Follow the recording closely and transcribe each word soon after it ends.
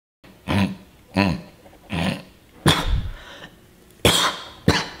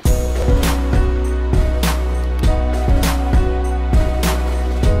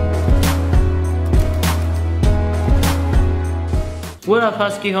What up,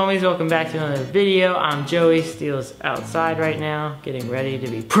 Husky homies? Welcome back to another video. I'm Joey. Steele's outside right now, getting ready to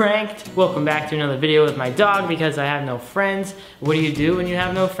be pranked. Welcome back to another video with my dog because I have no friends. What do you do when you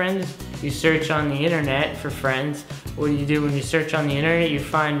have no friends? You search on the internet for friends. What do you do when you search on the internet? You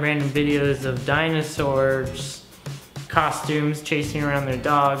find random videos of dinosaurs, costumes, chasing around their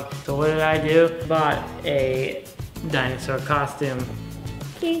dog. So what did I do? Bought a dinosaur costume.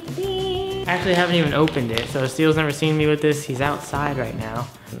 I actually haven't even opened it, so Steele's never seen me with this. He's outside right now.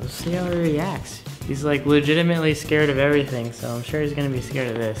 We'll see how he reacts. He's like legitimately scared of everything, so I'm sure he's gonna be scared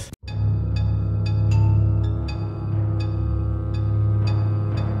of this.